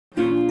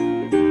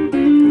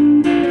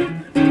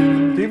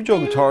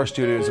Individual guitar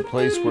studio is a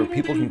place where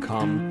people can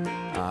come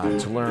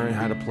to learn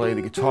how to play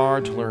the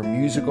guitar, to learn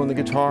music on the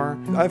guitar.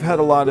 I've had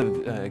a lot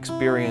of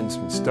experience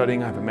in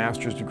studying. I have a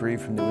master's degree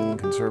from New England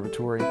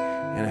Conservatory,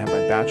 and I have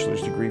my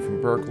bachelor's degree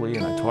from Berklee,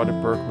 and I taught at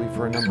Berklee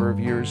for a number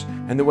of years.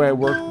 And the way I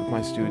work with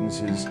my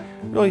students is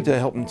really to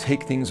help them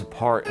take things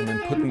apart and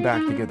then put them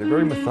back together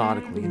very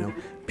methodically,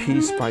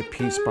 piece by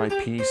piece by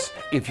piece.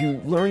 If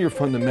you learn your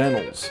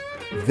fundamentals,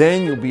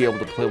 then you'll be able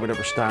to play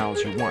whatever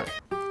styles you want.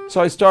 So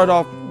I started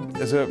off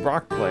as a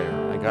rock player.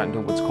 I got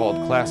into what's called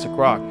classic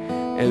rock.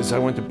 As I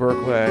went to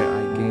Berklee,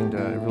 I gained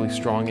a really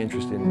strong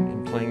interest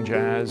in playing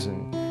jazz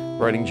and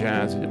writing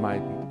jazz. I did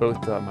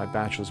both my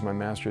bachelor's and my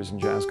master's in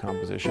jazz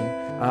composition.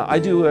 I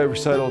do a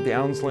recital at the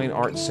Allens Lane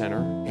Arts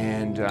Center,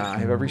 and I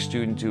have every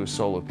student do a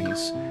solo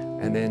piece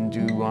and then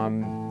do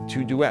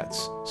 2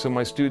 duets. So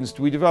my students,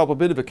 we develop a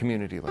bit of a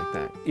community like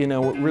that.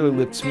 What really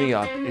lifts me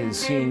up is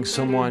seeing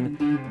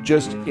someone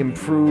just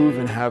improve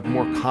and have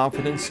more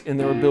confidence in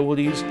their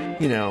abilities.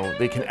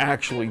 They can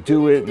actually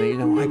do it,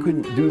 and I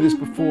couldn't do this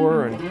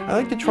before. And I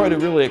like to try to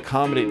really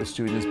accommodate the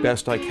student as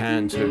best I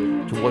can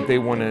to what they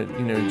want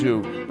to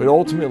do. But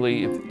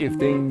ultimately, if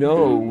they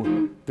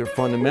know their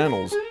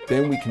fundamentals,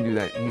 then we can do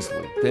that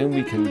easily. Then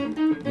we can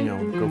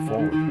go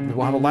forward.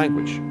 We'll have a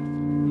language.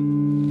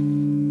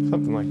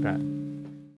 Something like that.